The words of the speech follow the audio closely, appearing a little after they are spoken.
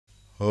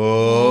ॐ श्री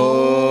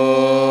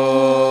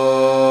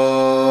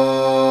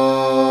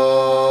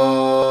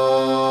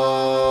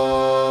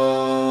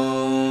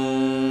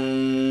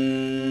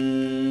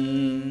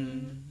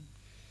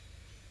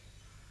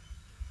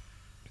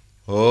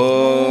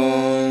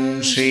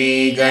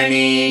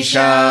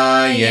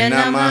गणेशाय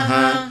नमः।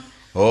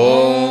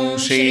 ॐ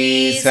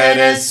श्री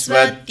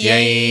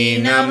सरस्वत्यै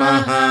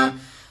नमः।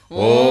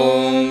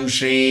 ॐ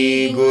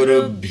श्री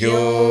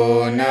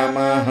गुरुभ्यो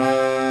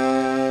नमः।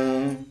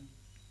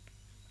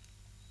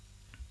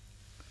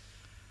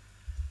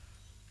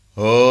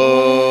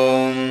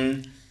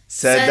 ॐ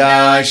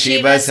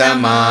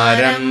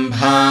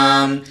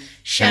सदाशिवसमारम्भां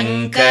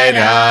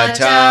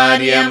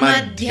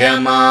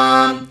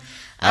शङ्कराचार्यमध्यमाम्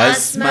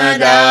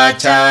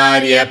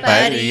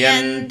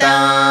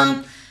अस्मदाचार्यपर्यन्तां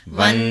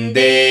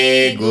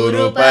वन्दे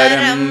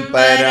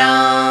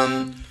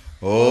गुरुपरम्पराम्।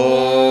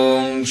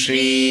 ॐ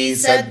श्री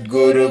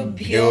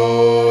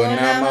सद्गुरुभ्यो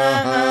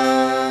नमः।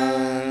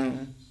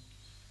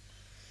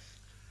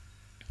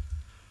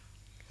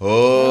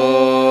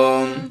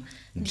 ॐ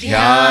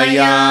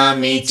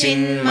ध्यायामि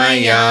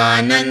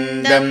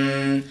चिन्मयानन्दं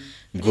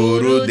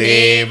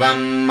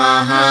गुरुदेवं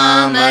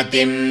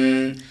महामतिं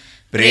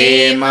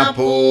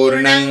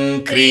प्रेमपूर्णं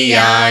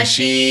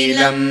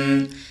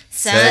क्रियाशीलं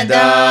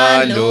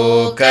सदा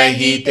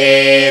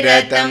लोकहिते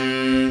रतं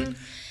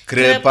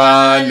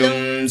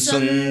कृपालुं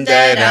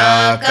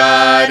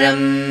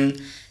सुन्दराकारं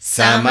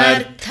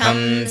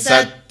समर्थं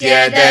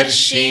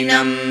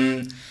सत्यदर्शिनं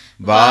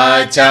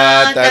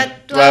वाचा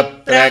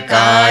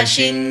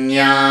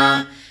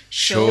तत्त्वप्रकाशिन्या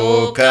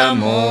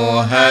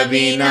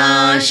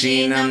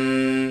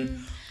शोकमोहविनाशिनम्।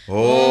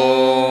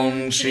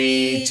 ॐ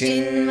श्री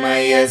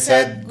चिन्मय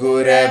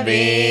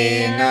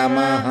सद्गुरवे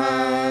नमः।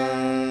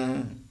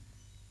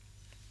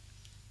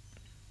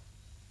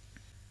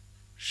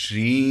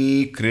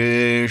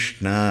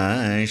 श्रीकृष्ण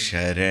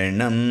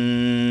शरणं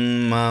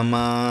मम।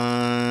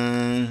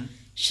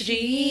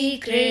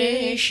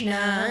 श्रीकृष्ण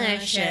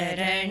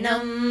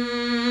शरणं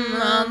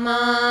मम।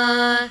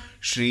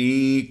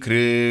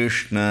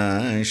 श्रीकृष्ण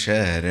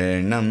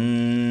शरणं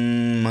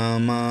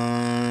मम।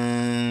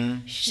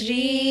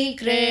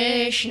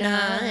 श्रीकृष्ण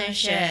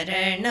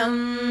शरणं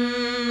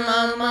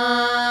मम।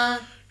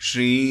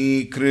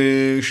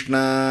 श्रीकृष्ण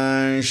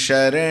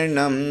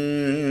शरणं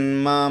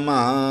मम।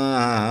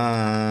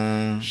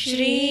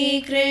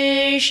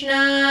 श्रीकृष्ण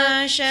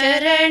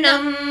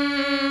शरणं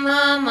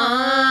मम।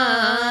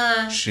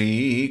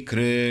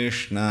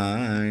 श्रीकृष्ण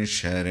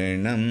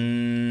शरणं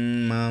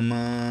मम।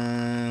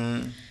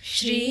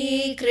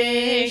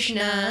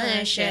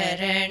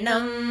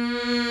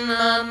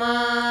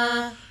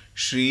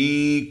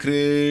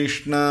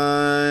 श्रीकृष्ण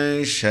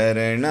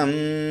शरणं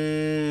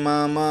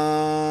मम।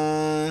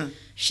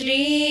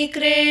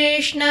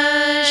 श्रीकृष्ण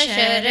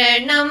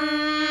शरणं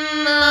मम।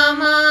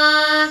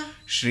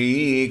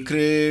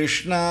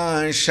 श्रीकृष्ण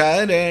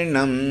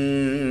शरणं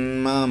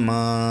मम।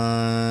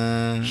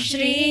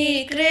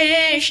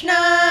 श्रीकृष्ण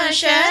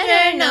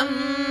शरणं मम।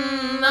 श्रीकृष्ण शरणं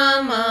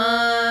मम।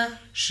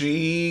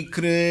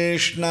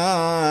 श्रीकृष्ण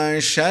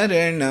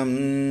शरणं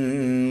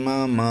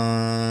मम।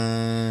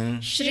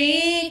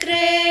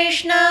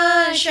 श्रीकृष्ण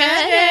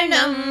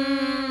शरणं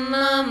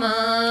मम।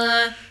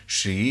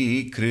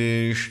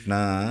 श्रीकृष्ण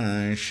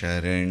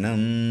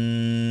शरणं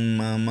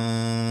मम।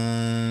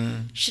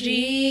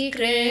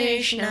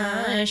 श्रीकृष्ण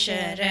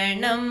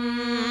शरणं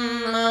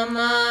मम।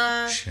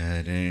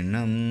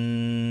 शरणं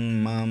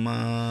मम।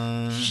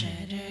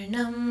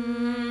 शरणं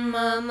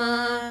मम।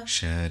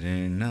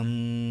 शरणं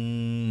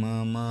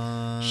मम।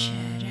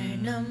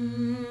 शरणं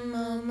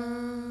मम।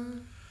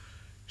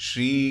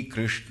 श्री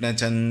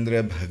कृष्णचंद्र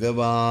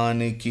भगवान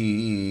की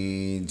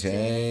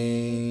जय।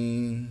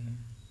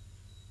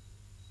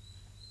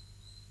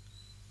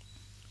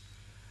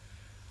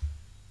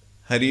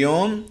 Hari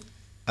Om,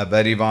 a very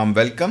warm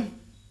welcome.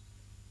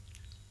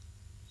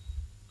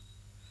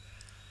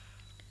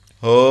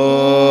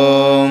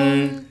 Om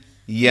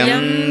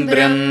Yam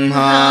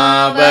Brahma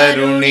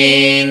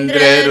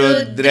Varunendra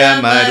Rudra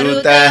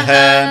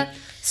Marutaha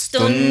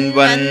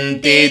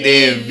Stunvanti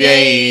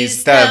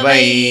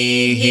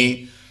Divyaistavaihi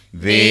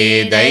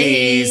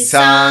Vedai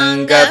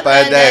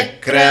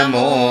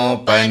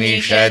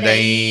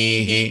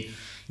Sangapadakramopaniषदैहि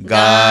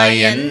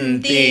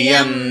गायन्ति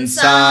यं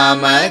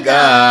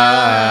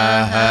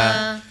सामगाः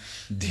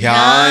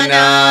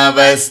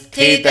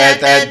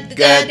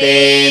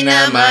ध्यानावस्थिततद्गतेन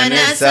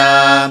मनसा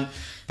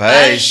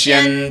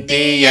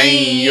पश्यन्ति यं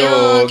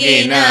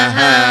योगिनः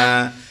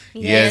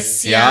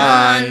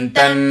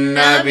यस्यान्तन्न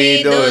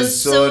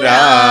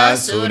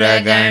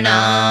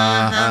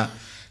विदुःसुरासुरगणाः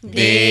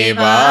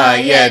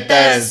देवाय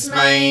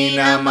तस्मै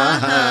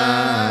नमः।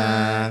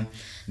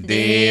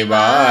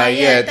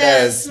 देवाय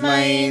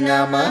तस्मै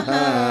नमः।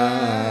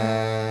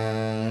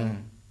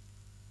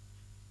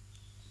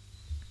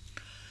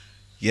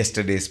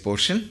 Yesterday's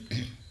portion.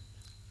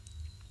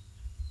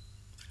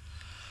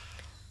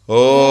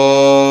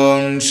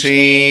 Om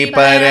Shri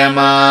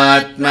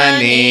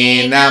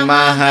Paramatmane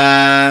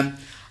Namaha.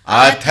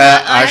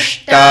 अथ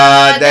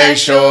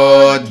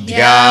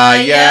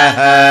अष्टादशोऽध्यायः।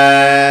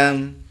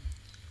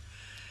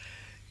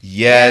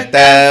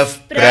 यतः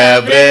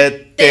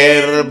प्रवृत्तिर्भूतानां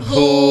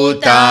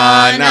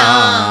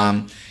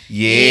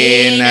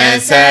येन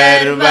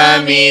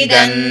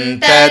सर्वमिदं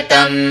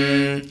ततं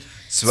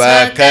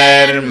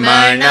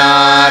स्वकर्मणा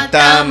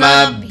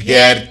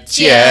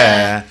तमभ्यर्च्य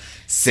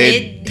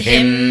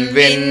सिद्धिं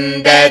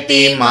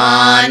विन्दति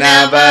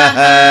मानवः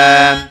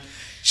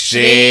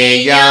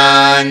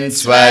श्रेयान्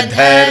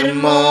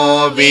स्वधर्मो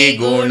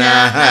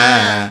विगुणः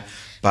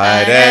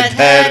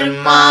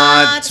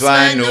परधर्मात्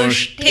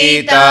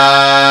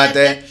स्वनुष्ठितात्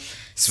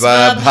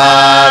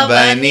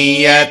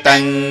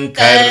स्वभावनियतं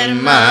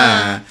कर्म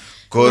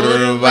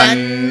कुर्वन्नाप्नोति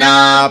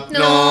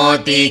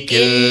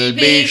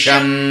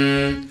किल्बिषम्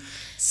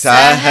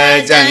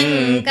सहजं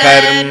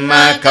कर्म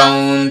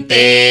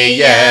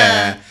कौन्तेय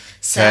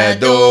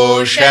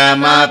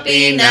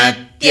सदोषमपि न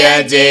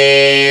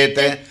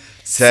त्यजेत्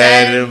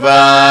सर्वारम्भा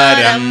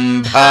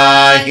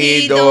हि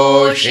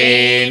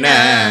दोषेण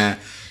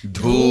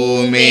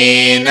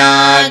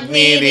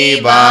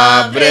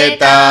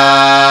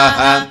धूमेनाग्निरिवावृताः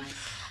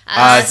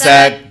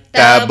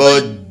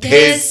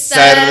असक्तबुद्धिः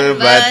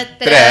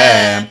सर्वत्र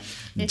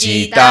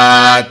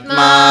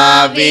जितात्मा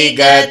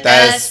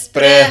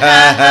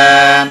विगतस्पृहः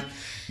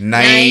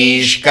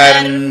नैष्कर्म्यसिद्धिं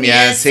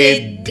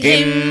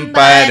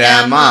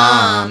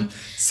परमां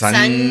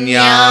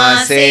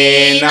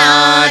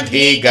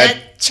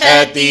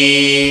सन्न्यासेनाधिगच्छति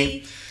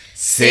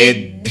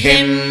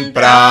सिद्धिं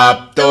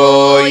प्राप्तो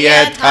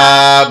यथा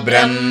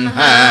ब्रह्म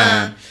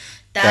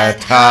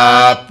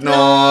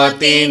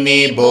तथाप्नोति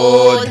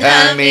निबोध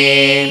मे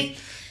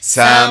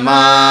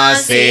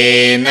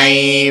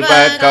समासेनैव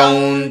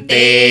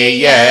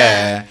कौन्तेय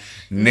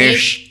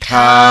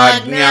निष्ठा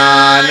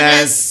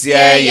ज्ञानस्य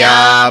या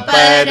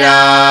परा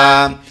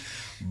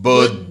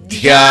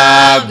बुद्ध्या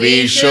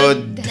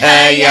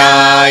विशुद्धया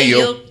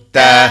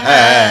युक्तः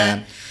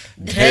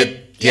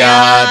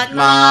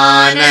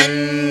धृत्यात्मानं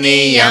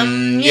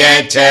नियम्य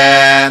च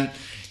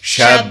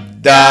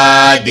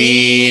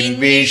शब्दादीन्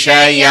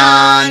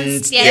विषयान्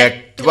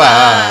त्यक्त्वा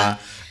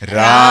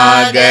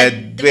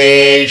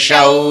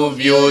रागद्वेषौ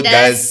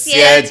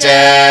व्युदस्य च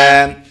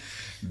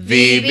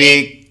विविक्तसेवी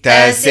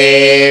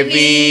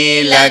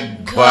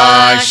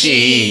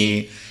लघ्वाशी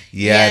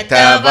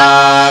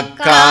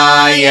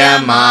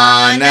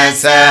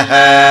यतवाक्कायमानसः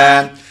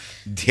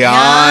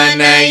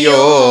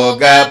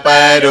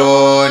ध्यानयोगपरो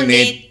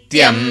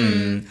नित्यं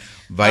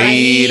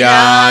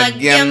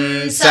वैराग्यं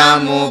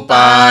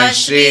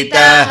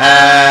समुपाश्रितः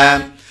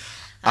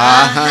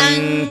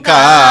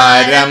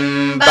अहङ्कारं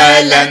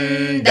बलं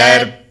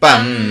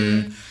दर्पं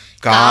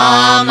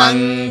कामं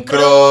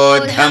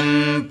क्रोधं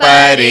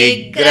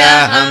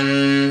परिग्रहं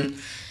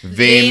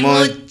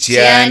विमुच्य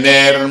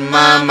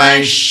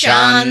निर्ममः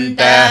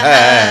शान्तः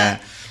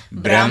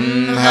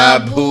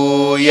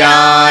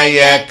ब्रह्मभूयाय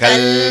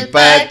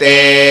कल्पते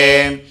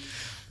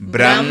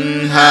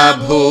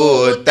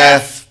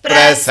ब्रह्मभूतः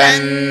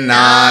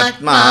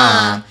प्रसन्नात्मा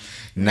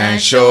न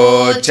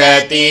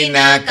शोचति न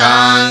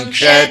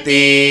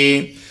काङ्क्षति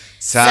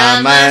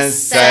समः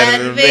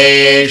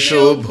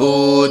सर्वेषु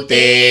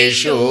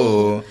भूतेषु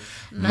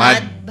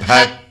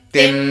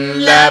मद्भक्तिं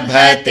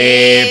लभते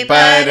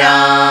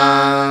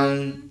पराम्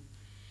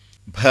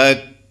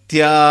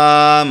भक्त्या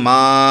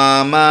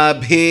मामभिजानाति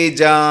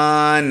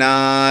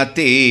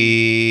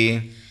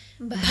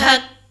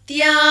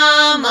भक्त्या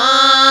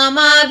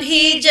मामभिजानाति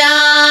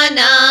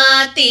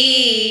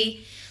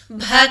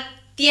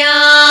भक्त्या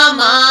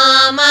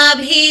मामभिजानाति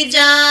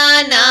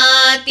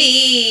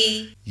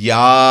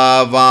यावान्यश्चास्मि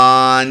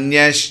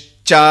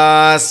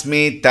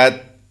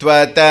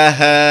तत्त्वतः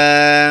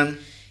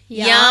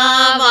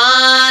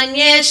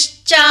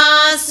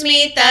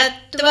यावान्यश्चास्मि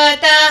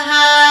तत्त्वतः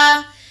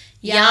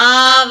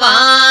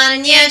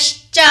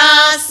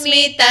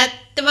यावान्यश्चास्मि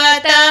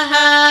तत्त्वतः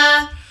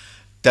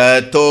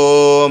ततो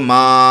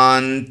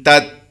मां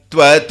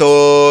तत्त्वतो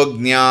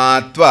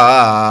ज्ञात्वा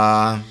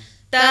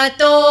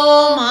ततो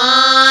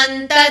मां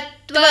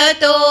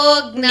तत्त्वतो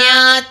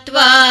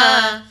ज्ञात्वा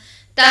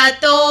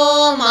ततो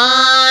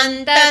मां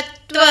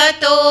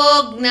तत्त्वतो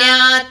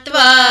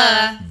ज्ञात्वा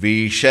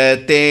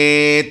विशते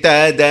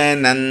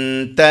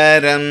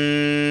तदनन्तरम्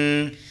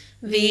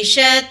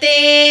विशते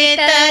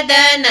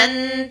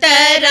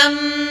तदनन्तरं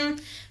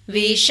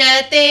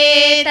विशते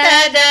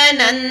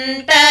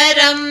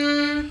तदनन्तरम्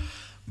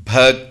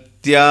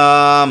भक्त्या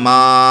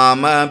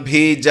मामभिजानाति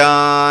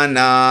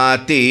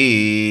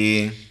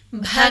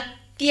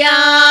भक्त्या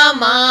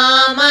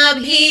मामभिजानाति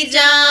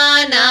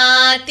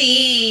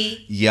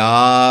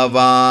यावान्यश्चास्मि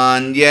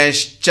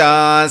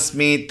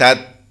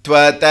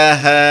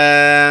तत्त्वतः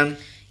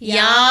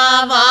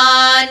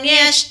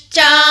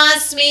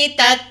यावान्यश्चास्मि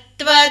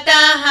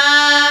तत्त्वतः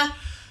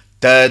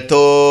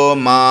ततो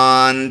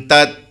मां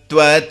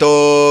तत्त्वतो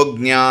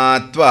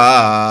ज्ञात्वा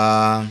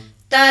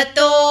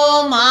ततो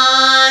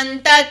मां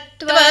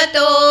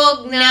तत्त्वतो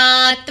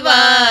ज्ञात्वा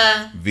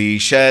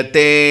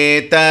विशते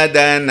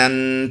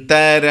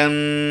तदनन्तरम्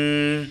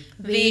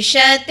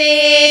विशते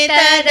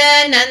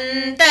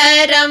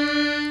तदनन्तरम्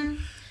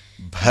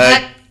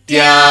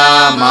भक्त्या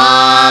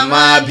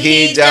मामभिजानाति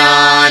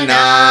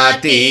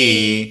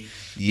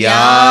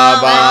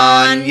यावान्यश्चास्मि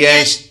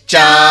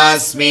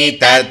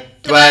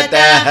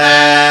तत्त्वतः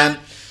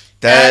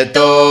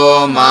ततो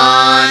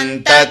मां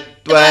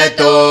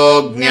तत्त्वतो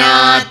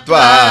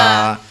ज्ञात्वा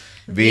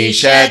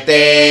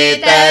विशते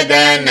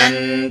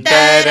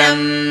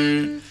तदनन्तरम्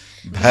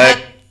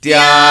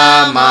भक्त्या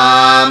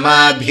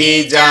मामभिजानाति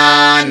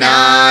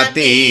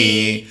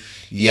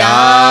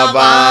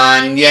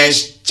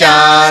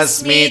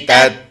यावान्यश्चास्मि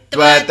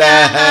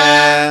तत्त्वतः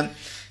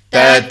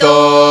ततो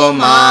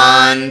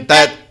मां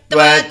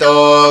तत्त्वतो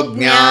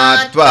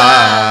ज्ञात्वा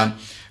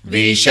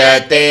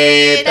विशते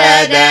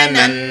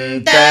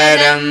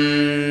तदनन्तरम्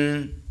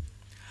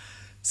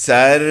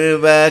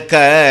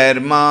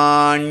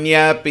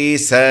सर्वकर्माण्यपि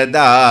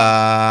सदा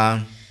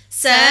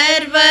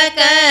सर्वकर्माण्यपि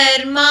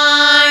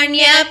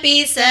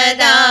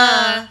सदा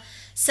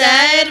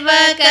सर्वकर्माण्यपि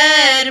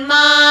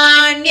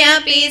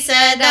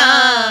सदा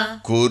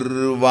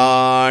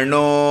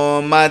कुर्वाणो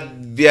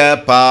मद्व्यपाश्रयः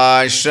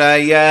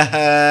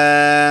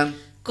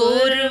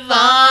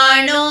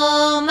कुर्वाणो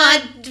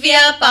मद्व्यपाश्रयः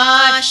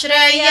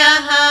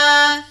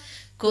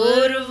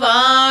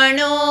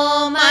कुर्वाणो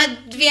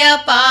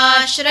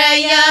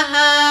मद्व्यपाश्रयः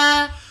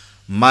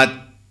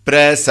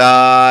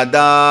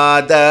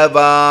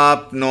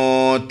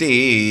मत्प्रसादादवाप्नोति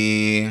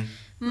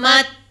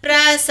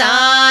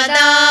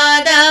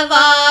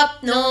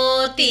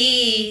मत्प्रसादादवाप्नोति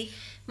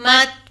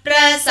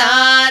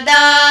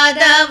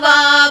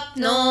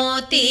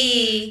मत्प्रसादादवाप्नोति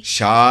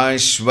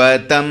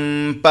शाश्वतं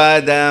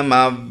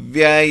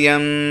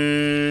पदमव्ययम्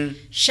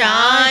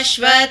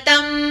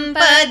शाश्वतं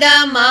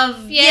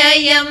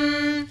पदमव्ययम्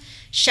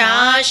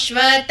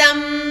शाश्वतं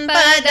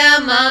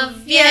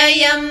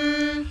पदमव्ययम्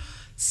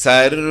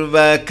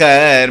सर्वकर्माण्यपि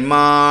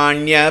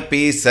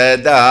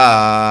सदा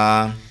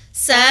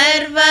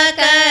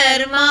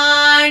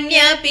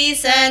सर्वकर्माण्यपि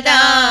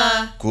सदा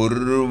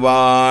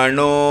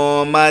कुर्वाणो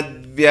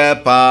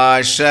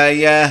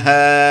मद्व्यपाश्रयः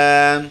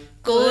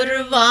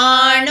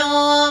कुर्वाणो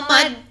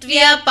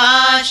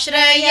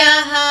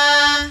मद्व्यपाश्रयः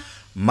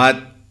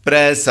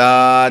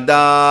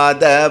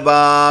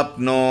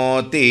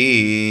मत्प्रसादादवाप्नोति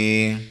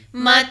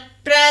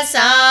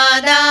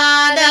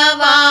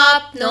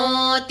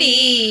मत्प्रसादादवाप्नोति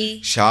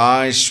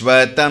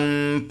शाश्वतं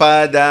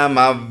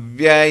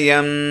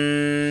पदमव्ययम्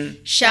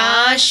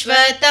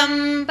शाश्वतं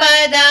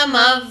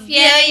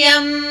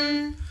पदमव्ययम्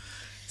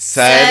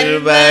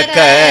सर्वकर्माण्यपि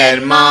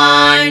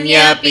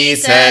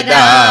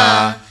सदा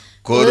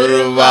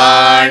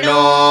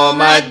कुर्वाणो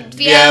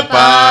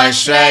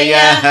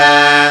मद्व्यपाश्रयः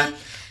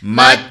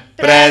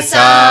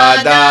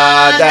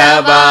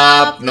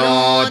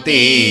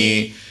मत्प्रसादादवाप्नोति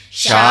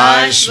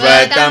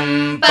शाश्वतं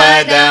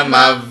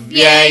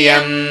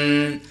पदमव्ययम्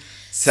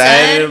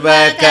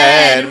सर्वकर्माण्यपि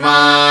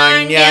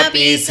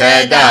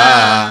सदा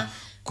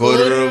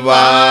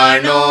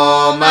कुर्वाणो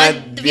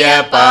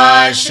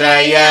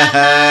मद्व्यपाश्रयः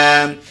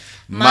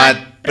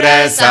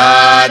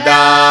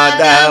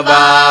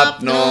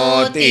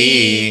मत्प्रसादादवाप्नोति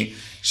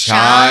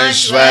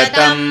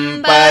शाश्वतं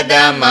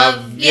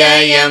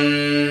पदमव्ययम्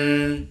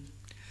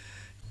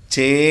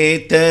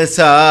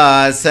चेतसा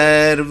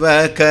सर्वकर्माणि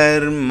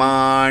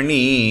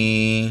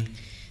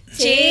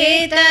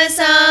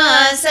चेतसा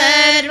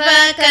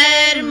सर्वकर्माणि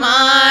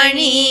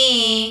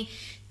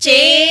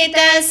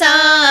चेतसा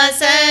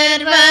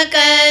सर्वकर्माणि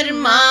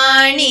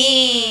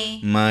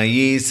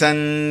मयि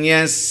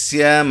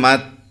सन्न्यस्य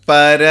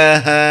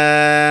मत्परः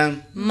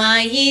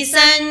मयि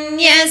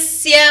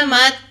सन्न्यस्य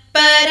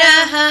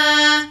मत्परः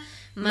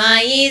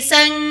मयि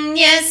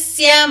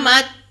सन्न्यस्य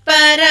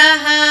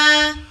मत्परः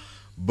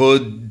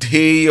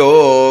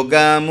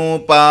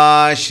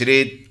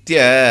बुद्धियोगमुपाश्रित्य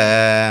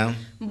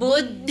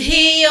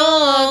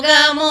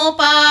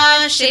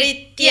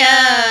बुद्धियोगमुपाश्रित्य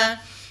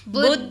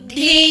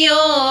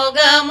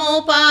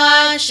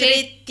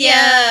बुद्धियोगमुपाश्रित्य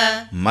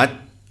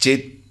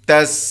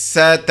मच्चित्तः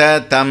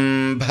सततं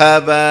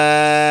भव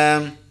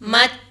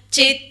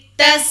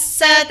मच्चित्तः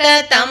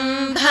सततं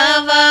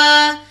भव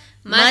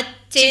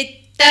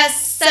मच्चित्तः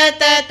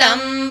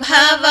सततं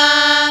भव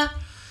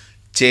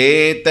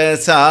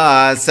चेतसा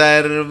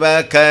सर्वकर्माणि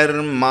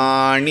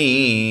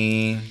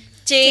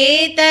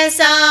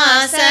चेतसा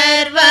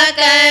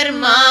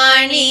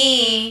सर्वकर्माणि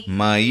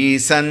मयि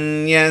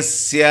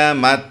सन्न्यस्य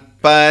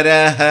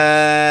मत्परः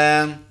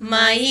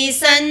मयि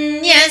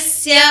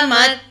सन्न्यस्य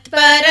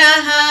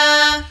मत्परः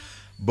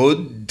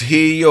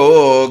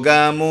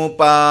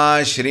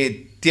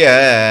बुद्धियोगमुपाश्रित्य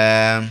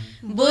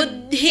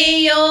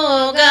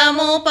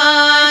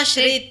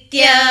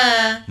बुद्धियोगमुपाश्रित्य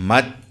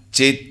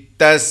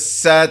मच्चित्तः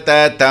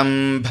सततं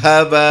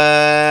भव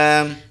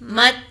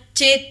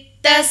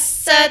मच्चित्तः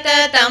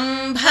सततं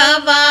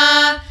भव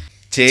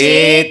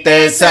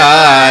चेतसा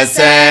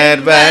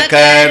सर्वकर्माणि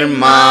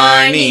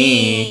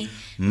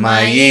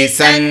मयि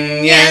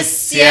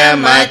सन्न्यस्य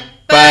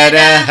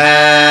मत्परः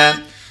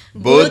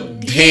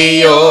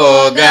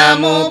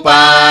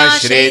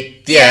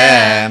बुद्धियोगमुपाश्रित्य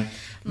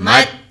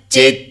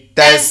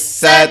मच्चित्तः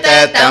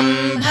सततं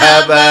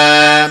भव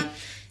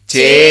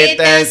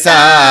चेतसा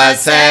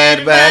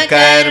सर्वकर्माणि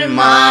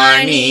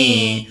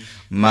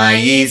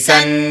मयि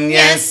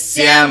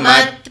सन्न्यस्य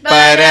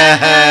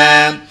मत्परः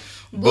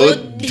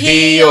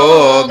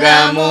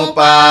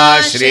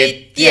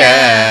बुद्धियोगमुपाश्रित्य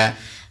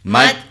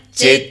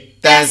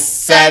मच्चित्तः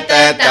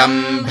सततं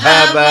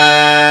भव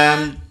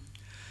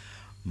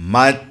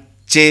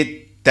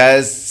मच्चित्तः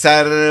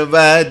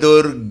सर्वदुर्गाणि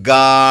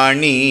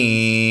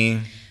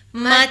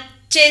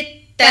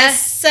मच्चित्तः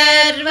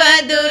सर्वदुर्गाणि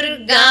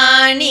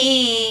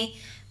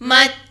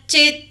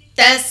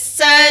मच्चित्तः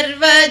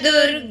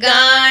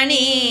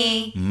सर्वदुर्गाणि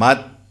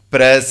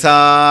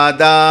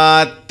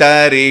मत्प्रसादात्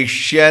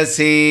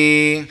तरिष्यसि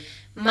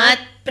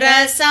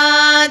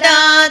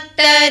मत्प्रसादात्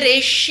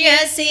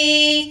तरिष्यसि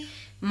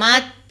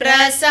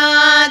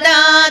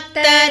मत्प्रसादात्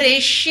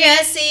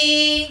तरिष्यसि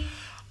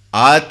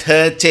अथ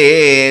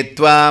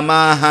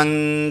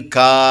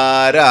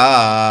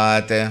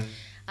चेत्त्वमहङ्कारात्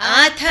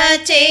अथ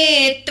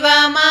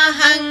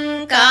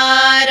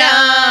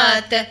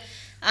चेत्त्वमहङ्कारात्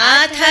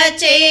अथ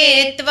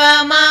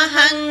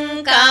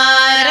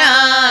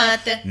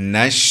चेत्त्वमहङ्कारात् न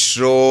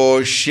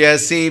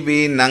श्रोष्यसि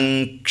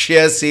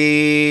विनङ्क्ष्यसि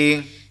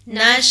न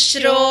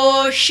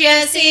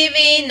श्रोष्यसि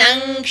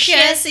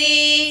विनङ्क्ष्यसि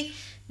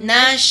न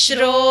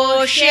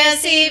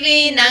श्रोष्यसि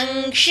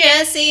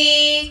विनङ्क्ष्यसि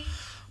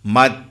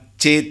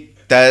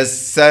मच्चित्तः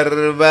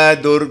सर्वदुर्गाणि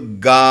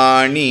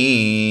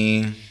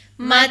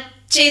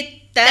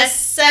मच्चित्तः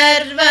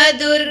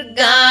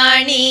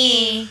सर्वदुर्गाणि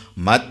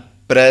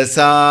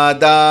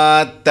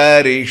मत्प्रसादात्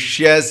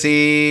तरिष्यसि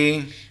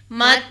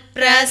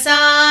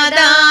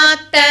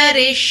मत्प्रसादात्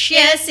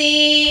तरिष्यसि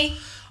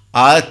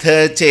अथ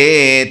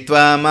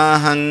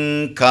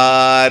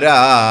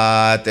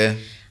चेत्त्वमहङ्कारात्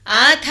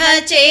अथ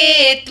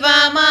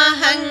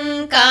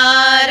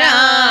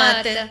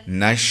चेत्त्वमहङ्कारात्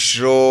न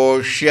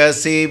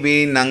श्रोष्यसि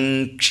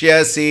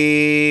विनङ्क्ष्यसि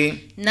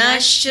न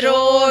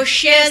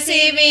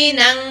श्रोष्यसि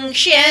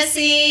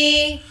विनङ्क्ष्यसि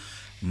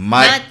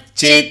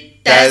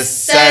मच्चित्तः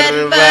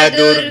सर्वदुर्गाणि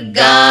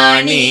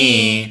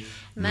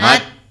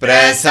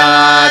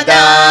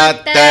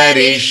मत्प्रसादात्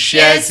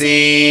तरिष्यसि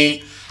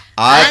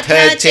अथ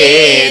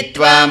चेत्त्वमहङ्कारात्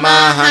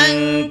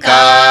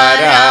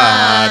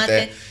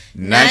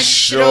न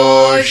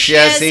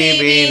श्रोष्यसि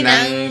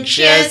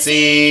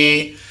विनङ्क्ष्यसि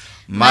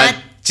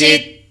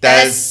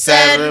मच्चित्तः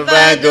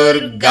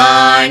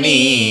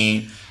सर्वदुर्गाणि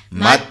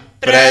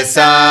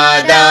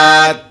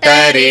मत्प्रसादात्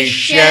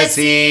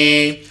तरिष्यसि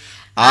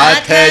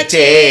अथ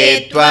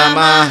चेत्त्वमहङ्कारात्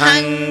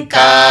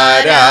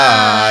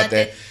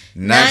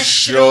न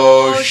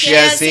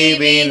श्रोष्यसि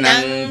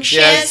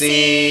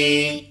विनङ्क्ष्यसि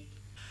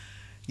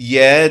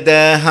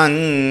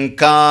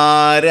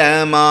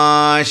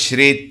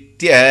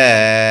यदहङ्कारमाश्रित्य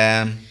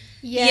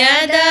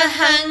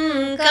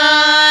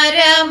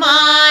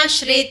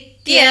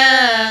यदहङ्कारमाश्रित्य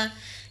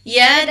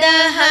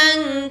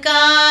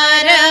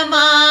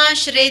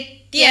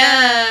यदहङ्कारमाश्रित्य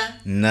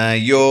न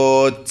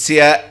योत्स्य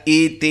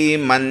इति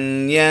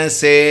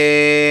मन्यसे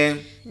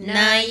न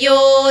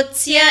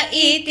योत्स्य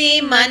इति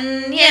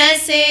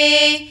मन्यसे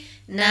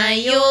न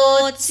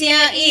योत्स्य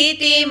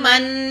इति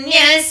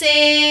मन्यसे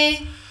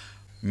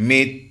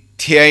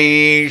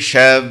मिथ्यैष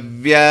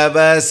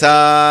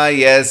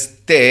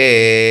व्यवसायस्ते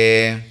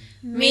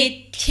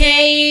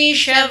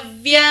मिथ्यैष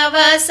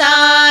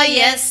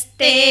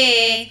व्यवसायस्ते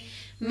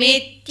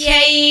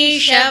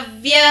मिथ्यैष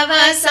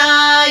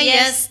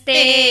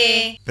व्यवसायस्ते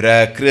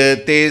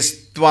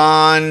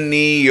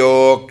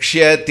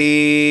प्रकृतिस्त्वान्नियोक्ष्यति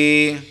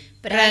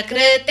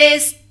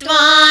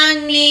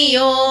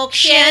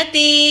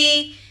प्रकृतिस्त्वान्नियोक्ष्यति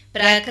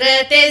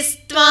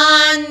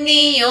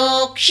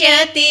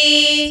प्रकृतिस्त्वान्नियोक्ष्यति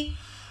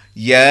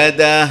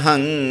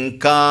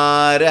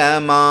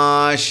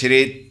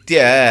यदहङ्कारमाश्रित्य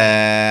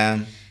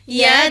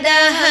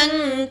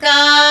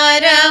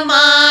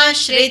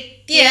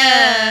यदहङ्कारमाश्रित्य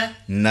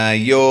न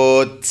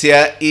योत्स्य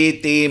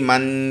इति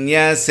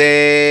मन्यसे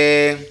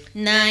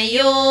न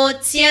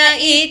योत्स्य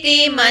इति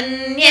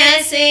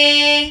मन्यसे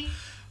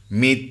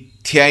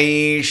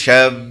मिथ्यैष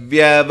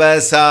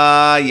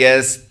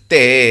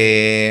व्यवसायस्ते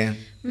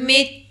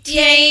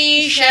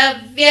मिथ्यैष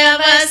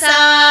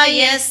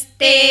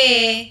व्यवसायस्ते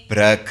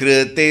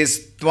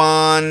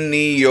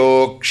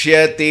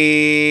प्रकृतिस्त्वान्नियोक्ष्यति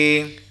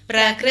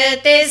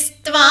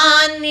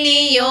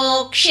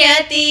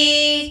प्रकृतिस्त्वान्नियोक्ष्यति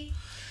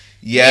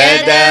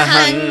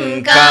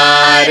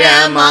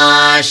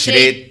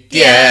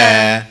यदहङ्कारमाश्रित्य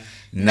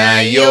न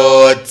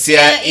योत्स्य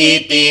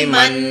इति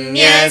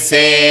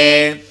मन्यसे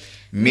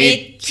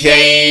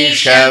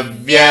मिथ्यैष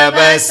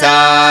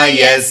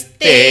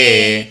व्यवसायस्ते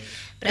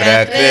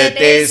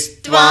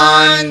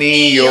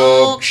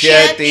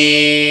प्रकृतिस्त्वान्नियोक्ष्यति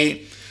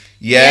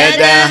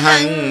यदहङ्कारमाश्रित्य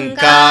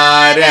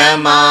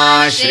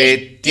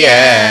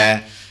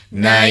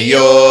न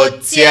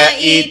योत्स्य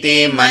इति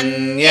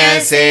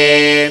मन्यसे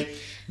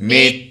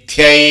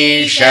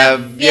मिथ्यैष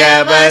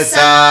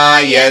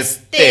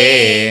व्यवसायस्ते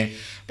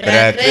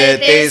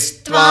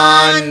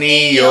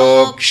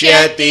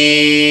प्रकृतिस्त्वान्नियोक्ष्यति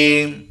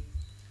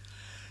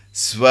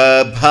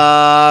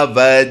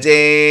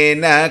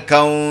स्वभावजेन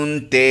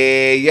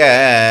कौन्तेय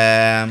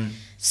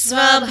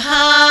स्वभावजेन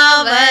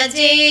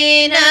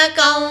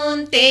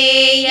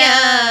कौन्तेय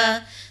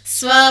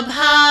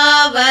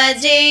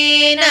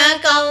स्वभावजेन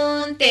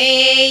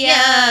कौन्तेय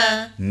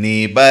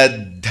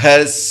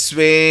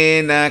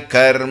निबद्धस्वेन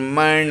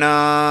कर्मणा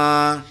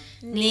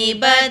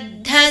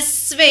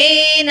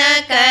निबद्धस्वेन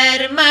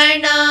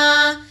कर्मणा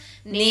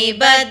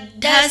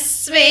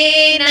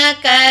निबद्धस्वेन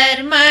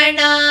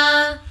कर्मणा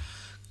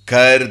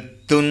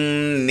कर्तुं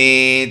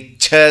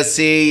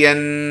नेच्छसि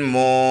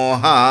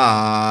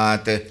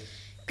यन्मोहात्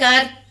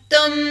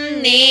कर्तुं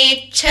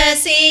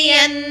नेच्छसि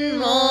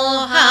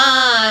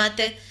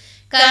यन्मोहात्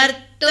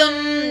कर्तुं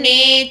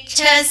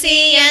नेच्छसि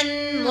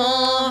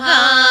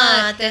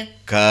यन्मोहात्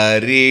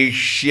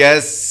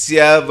करिष्यस्य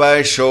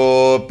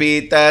वशोऽपि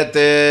तत्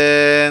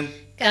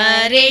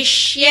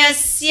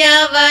करिष्यस्य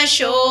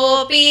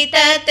वशोऽपि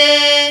तत्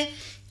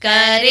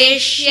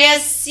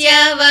करिष्यस्य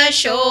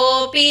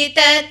वशोऽपि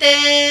तत्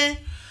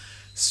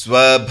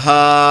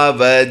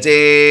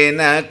स्वभावजेन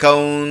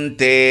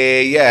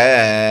कौन्तेय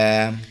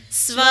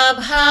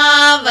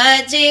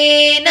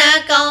स्वभावजेन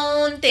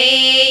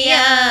कौन्तेय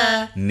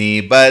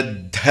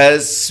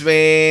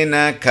निबद्धस्वेन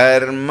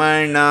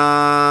कर्मणा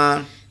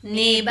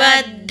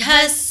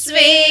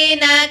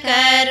निबद्धस्वेन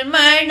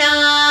कर्मणा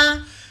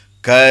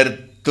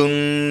कर्तुं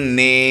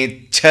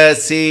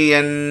नेच्छसि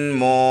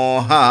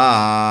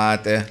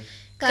यन्मोहात्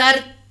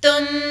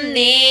कर्तुं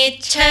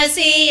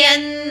नेच्छसि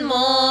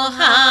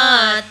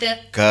यन्मोहात्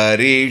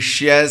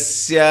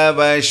करिष्यस्य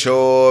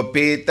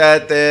वशोऽपि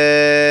तत्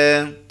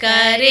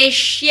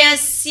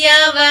करिष्यस्य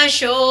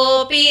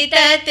वशोऽपि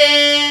तत्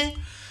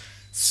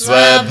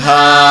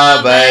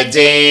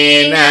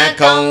स्वभावजेन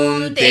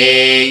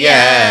कौन्तेय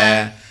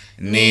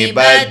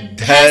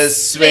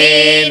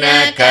निबद्धस्वेन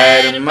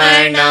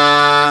कर्मणा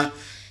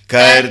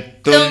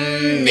कर्तुं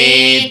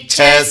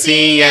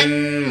नेच्छसि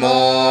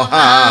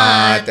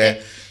यन्मोहात्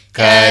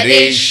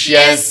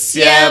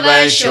करिष्यस्य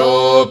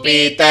वशोऽपि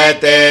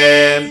तत्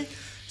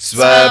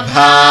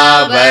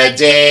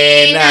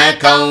स्वभावजेन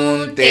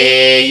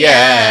कौन्तेय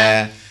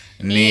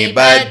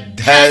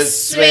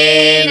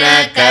निबद्धस्वेन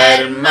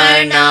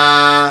कर्मणा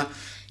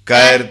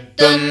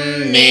कर्तुं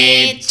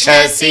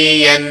नेच्छसि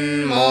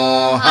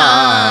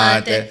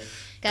यन्मोहात्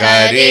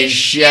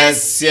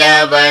करिष्यस्य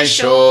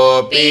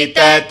वशोऽपि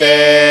तत्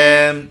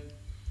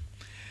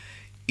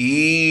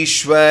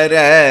ईश्वर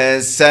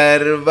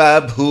सर्वभूतानां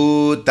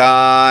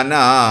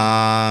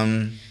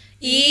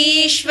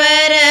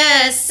ईश्वर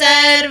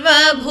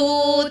सर्वभूतानां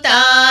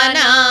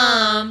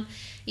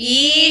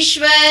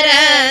ईश्वर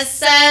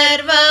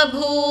सर्वभूतानां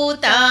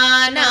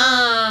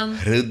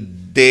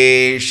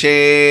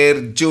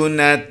हृद्देशेऽर्जुन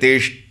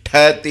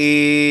तिष्ठति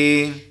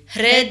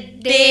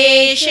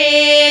हृद्देशेऽर्जुन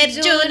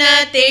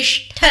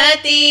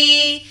तिष्ठति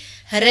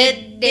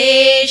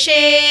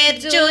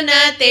हृद्देशेऽर्जुन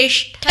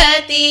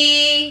तिष्ठति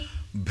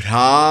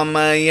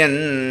भ्रामयन्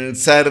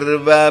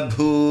सर्वभूतानि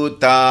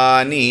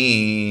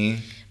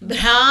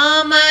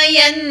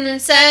भ्रामयन्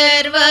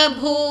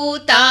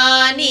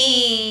सर्वभूतानि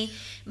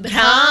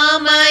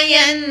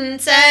भ्रामयन्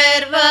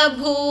सर्वभूतानि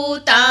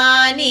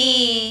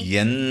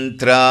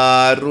यन्त्रारूढानि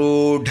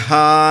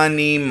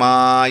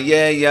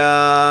मायया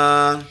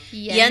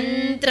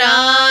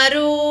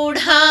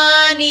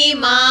यन्त्रारूढानि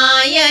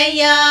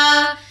मायया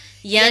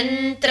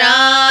यन्त्रारूढानि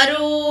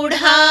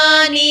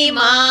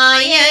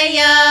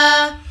मायया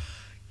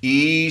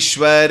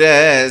ईश्वर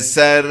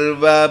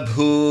सर्वभूतानां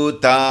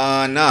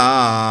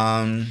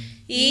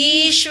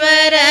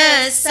ईश्वर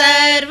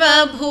सर्वभूतानां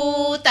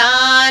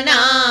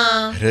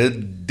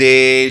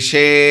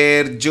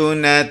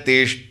हृद्देशेऽर्जुन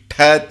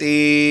तिष्ठति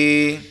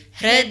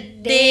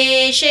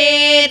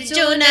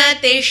हृद्देशेऽर्जुन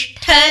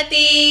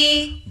तिष्ठति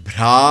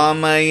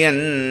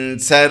भ्रामयन्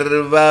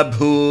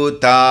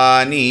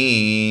सर्वभूतानि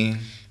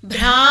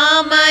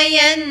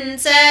भ्रामयन्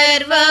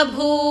सर्वभूतानि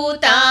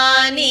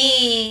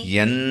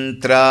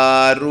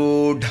यन्त्रारूढानि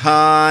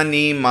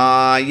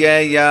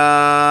मायया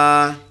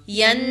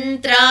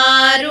यन्त्रारूढानि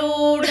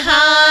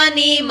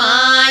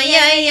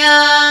मायया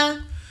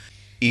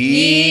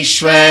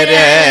ईश्वर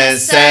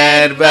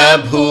सर्वभूतानां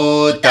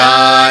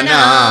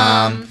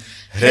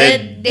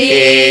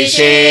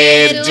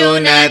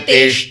हृद्देशेऽर्जुन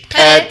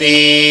तिष्ठति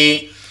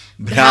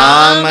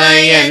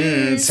भ्रामयन्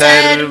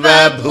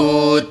सर्वभूतानि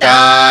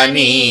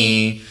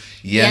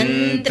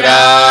यन्त्रारूढानि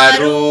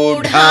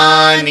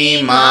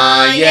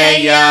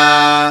मायया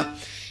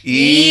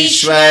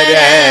ईश्वर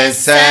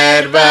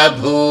सर्वभूतानां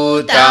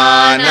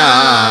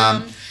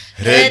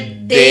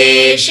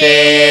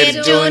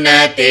हृद्देशेऽर्जुन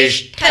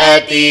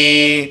तिष्ठति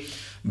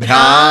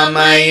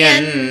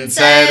भ्रामयन्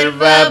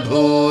सर्वभूतानि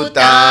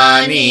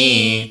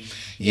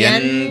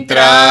यन्त्रारूढानि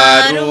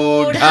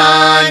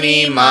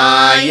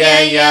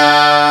मायया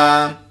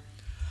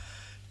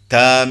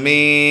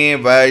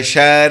तमेव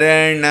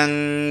शरणं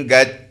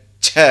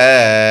गच्छ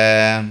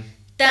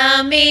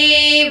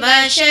तमेव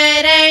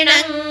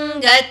शरणं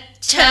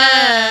गच्छ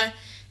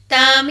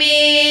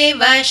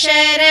तमेव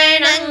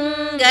शरणं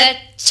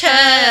गच्छ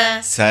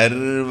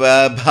सर्वभावेन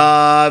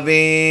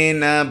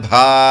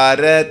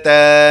भारत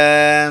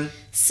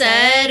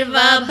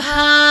सर्वभावेन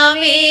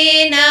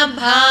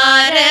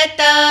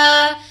भारत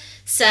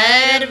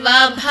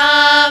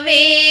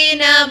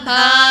सर्वभावेन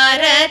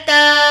भारत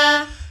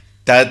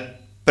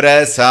तत्प्रसादात्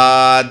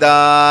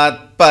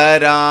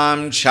परां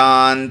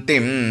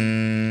शान्तिं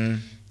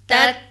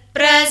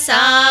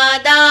तत्प्रसादात्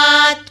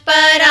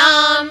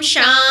परां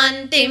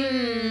शान्तिं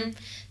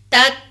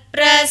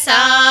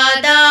तत्प्रसादात्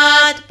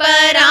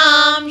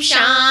परां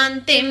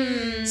शान्तिं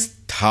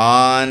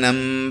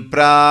स्थानं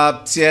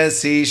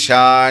प्राप्स्यसि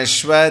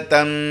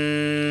शाश्वतम्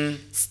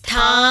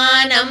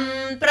स्थानं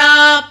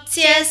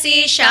प्राप्स्यसि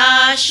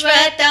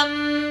शाश्वतम्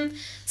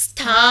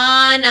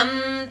स्थानं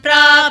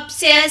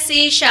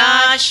प्राप्स्यसि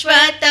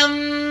शाश्वतम्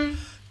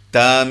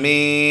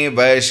तमेव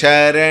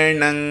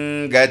शरणं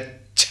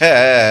गच्छ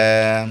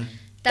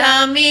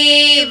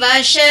तमेव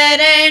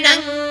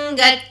शरणं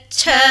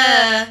गच्छ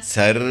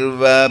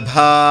सर्वभावेन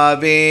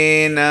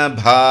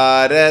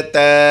भारत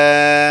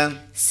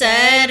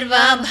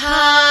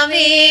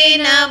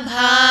सर्वभावेन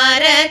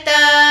भारत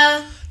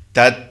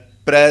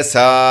तत्प्रसादात्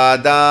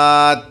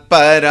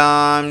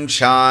परां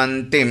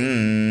शान्तिं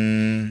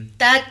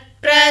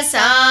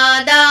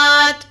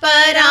तत्प्रसादात्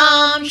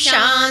परां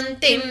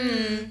शान्तिं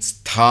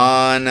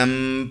स्थानं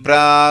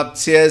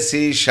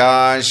प्राप्स्यसि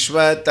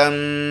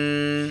शाश्वतम्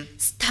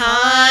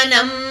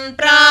स्थानं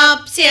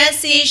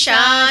प्राप्स्यसि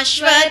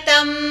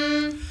शाश्वतम्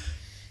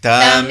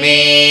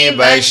तमेव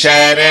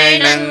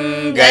शरणं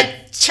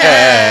गच्छ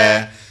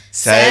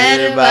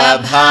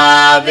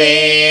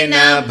सर्वभावेन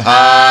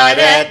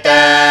भारत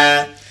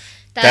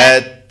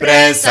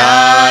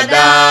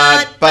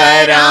तत्प्रसादात्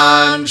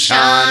परां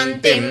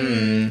शान्तिं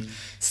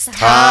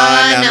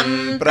स्थानं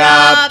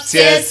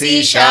प्राप्स्यसि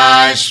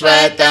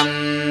शाश्वतम्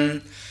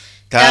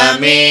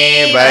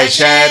तमेव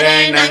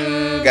शरणं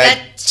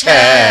गच्छ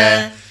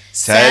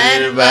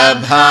सर्वभावेन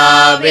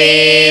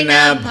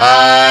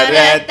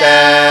भारत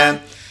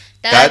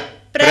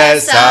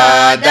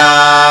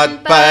तत्प्रसादात्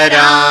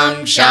परां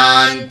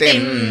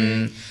शान्तिं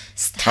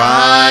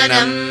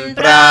स्थानं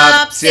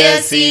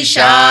प्राप्स्यसि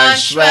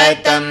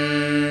शाश्वतम्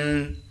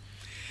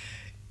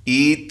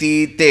इति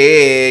ते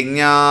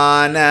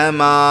ज्ञानमाख्यातम्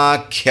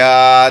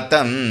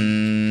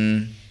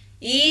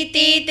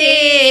इति ते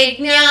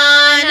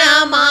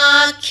ज्ञानमाख्यातम्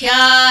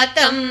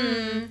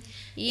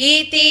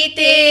इति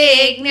ते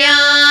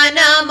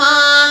ज्ञानमाख्यातम्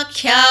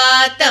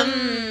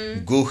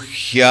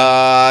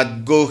गुह्याद्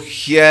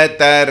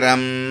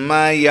गुह्यतरं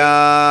मया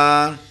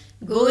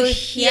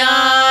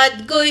गुह्याद्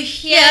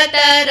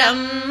गुह्यतरं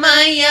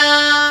मया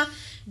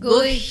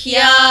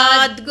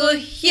गुह्याद्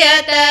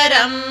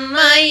गुह्यतरं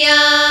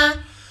मया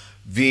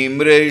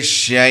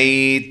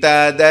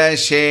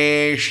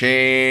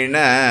विमृश्यैतदशेषेण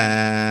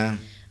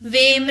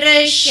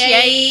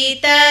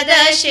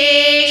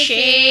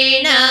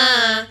विमृश्यैतदशेषेण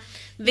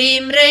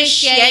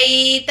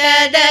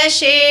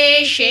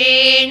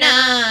विमृश्यैतदशेषेण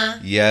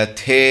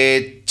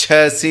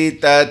यथेच्छसि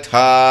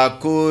तथा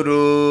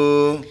कुरु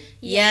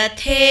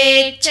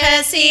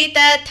यथेच्छसि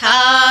तथा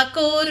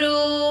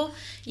कुरु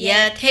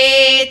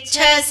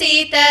यथेच्छसि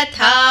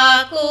तथा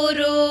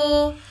कुरु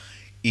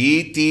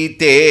इति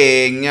ते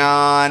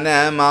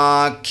ज्ञानमाख्यातम्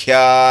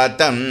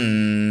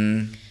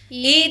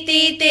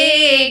इति ते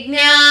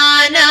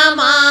ज्ञानमाख्यातम्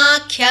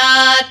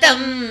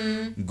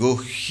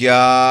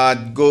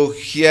गुह्याद्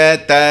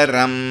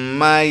गुह्यतरं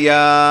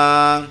मया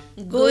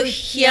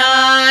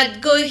गुह्याद्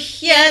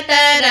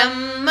गुह्यतरं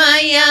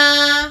मया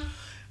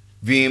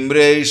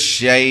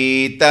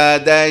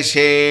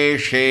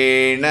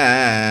विमृश्यैतदशेषेण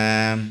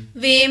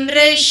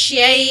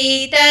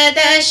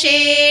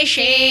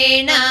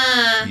विमृश्यैतदशेषेण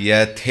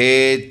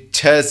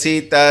यथेच्छसि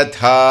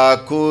तथा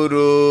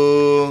कुरु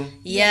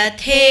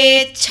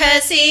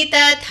यथेच्छसि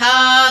तथा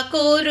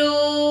कुरु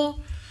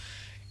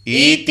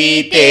इति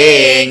ते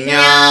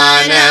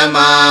ज्ञानमाख्यातम्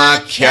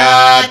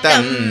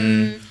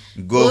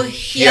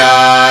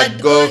गुह्याद्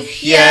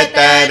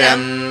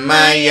गुह्यतरं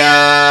मया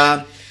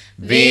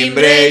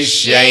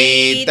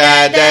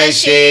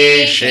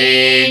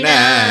विमृश्यैतदशेषेण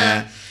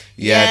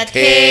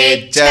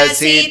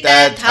यथेच्छसि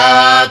तथा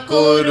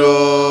कुरु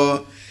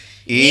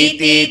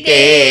इति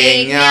ते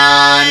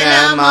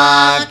ज्ञानमाख्यातम्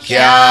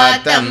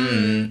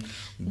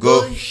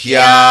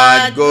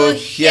गुह्याद्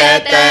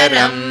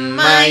गुह्यतरं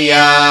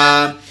मया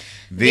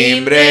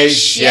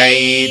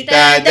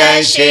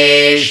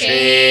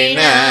विमृश्यैतदशेषेण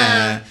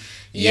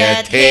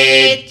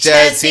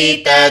यथेच्छसि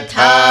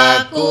तथा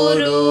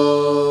कुरु.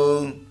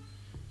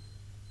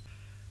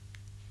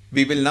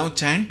 We will now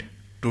chant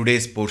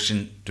today's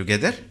portion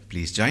together.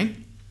 Please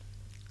join.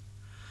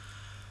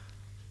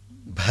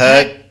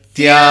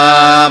 Bhaktya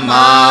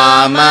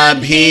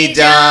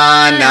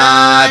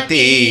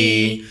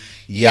mamabhijanati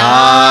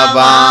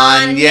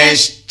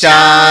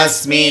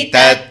yavanyashchasmi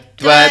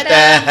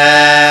tatvatah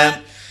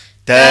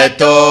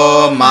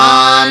tato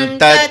mam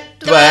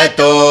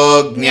tatvato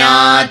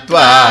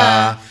jnatva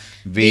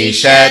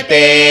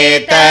vishate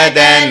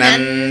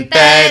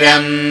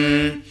tadanantaram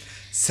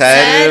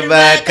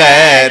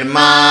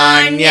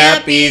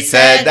सर्वकर्माण्यपि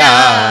सदा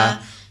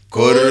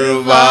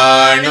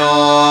कुर्वाणो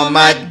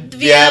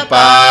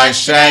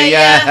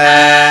मद्व्यपाश्रयः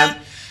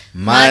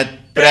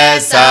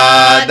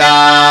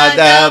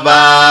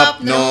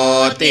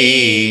मत्प्रसादादवाप्नोति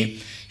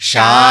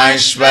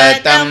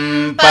शाश्वतं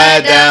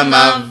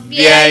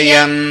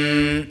पदमव्ययम्.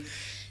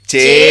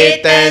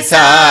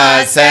 चेतसा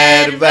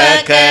सर्वकर्माणि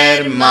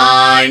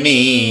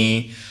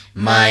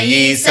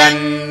मयि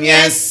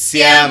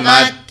सन्न्यस्य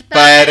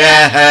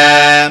मत्परः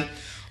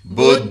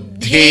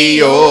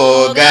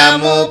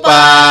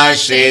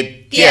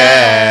बुद्धियोगमुपाश्रित्य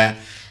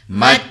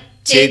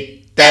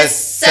मच्चित्तः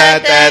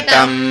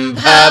सततं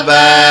भव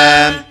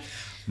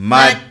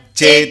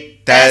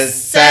मच्चित्तः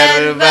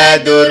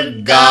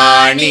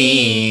सर्वदुर्गाणि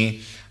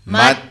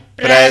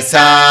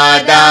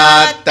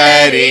मत्प्रसादात्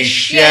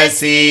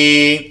तरिष्यसि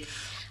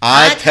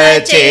अथ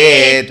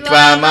चेत्त्वमहङ्कारात्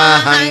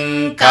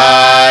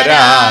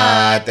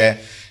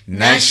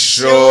न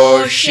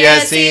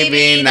श्रोष्यसि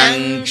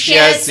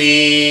विनङ्क्ष्यसि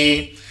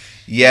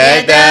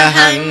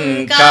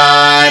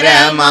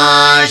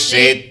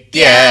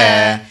यदहङ्कारमाश्रित्य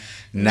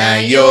न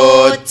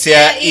योत्स्य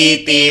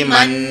इति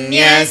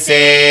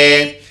मन्यसे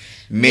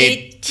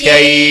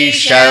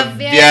मिथ्यैष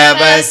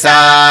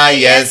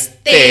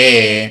व्यवसायस्ते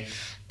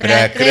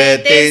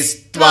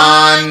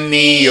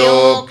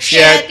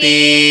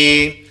प्रकृतिस्त्वान्नियोक्ष्यति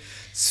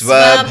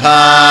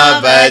स्वभावजेन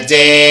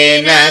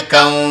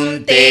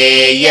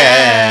कौन्तेय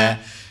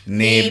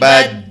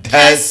निबद्धस्वेन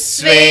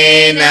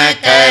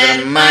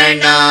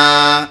कर्मणा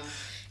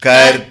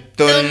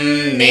कर्तुं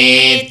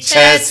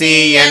नेच्छसि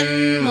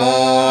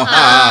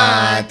यन्मोहात्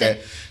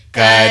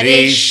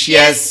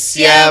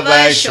करिष्यस्य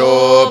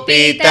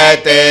वशोऽपि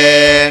तत्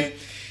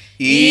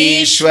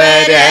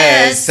ईश्वर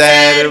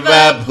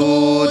सर्वभूतानां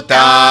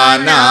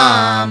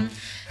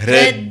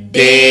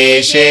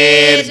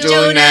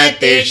हृद्देशेऽर्जुन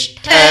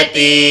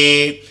तिष्ठति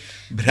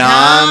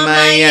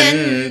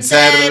भ्रामयन्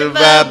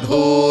सर्वभूतानि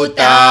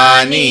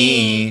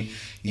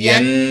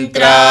यन्त्रारूढानि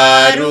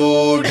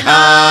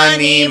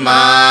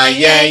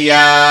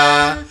मायया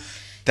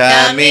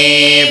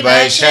तमेव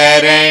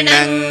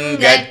शरणं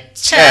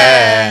गच्छ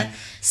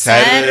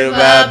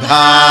सर्वभावेन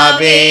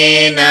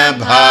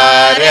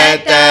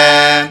भारत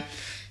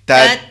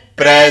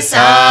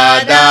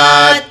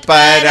तत्प्रसादात्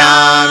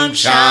परां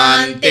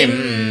शान्तिं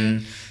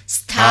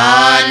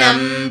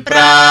स्थानं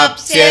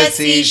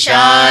प्राप्स्यसि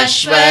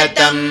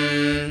शाश्वतम्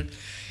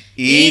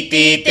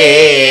इति ते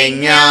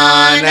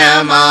ज्ञानमाख्यातम्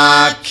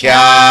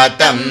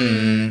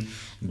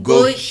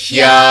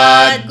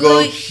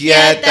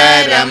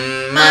गुह्याद्गुह्यतरं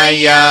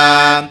मया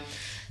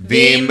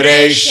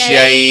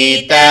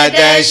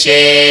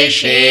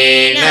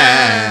विमृश्यैतदशेषेण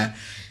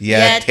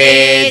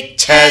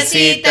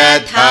यथेच्छसि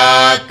तथा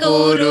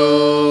कुरु.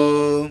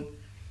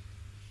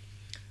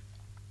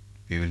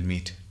 We will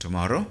meet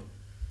tomorrow.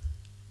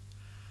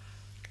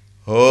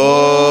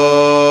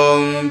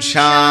 Om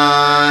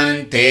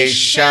Shanti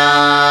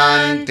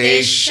Shanti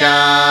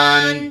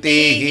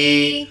Shanti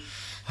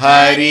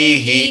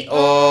Harihi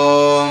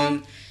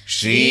Om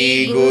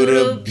Shri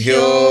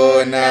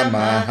Gurubhyo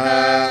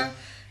Namaha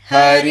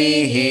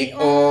Harihi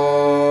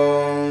Om.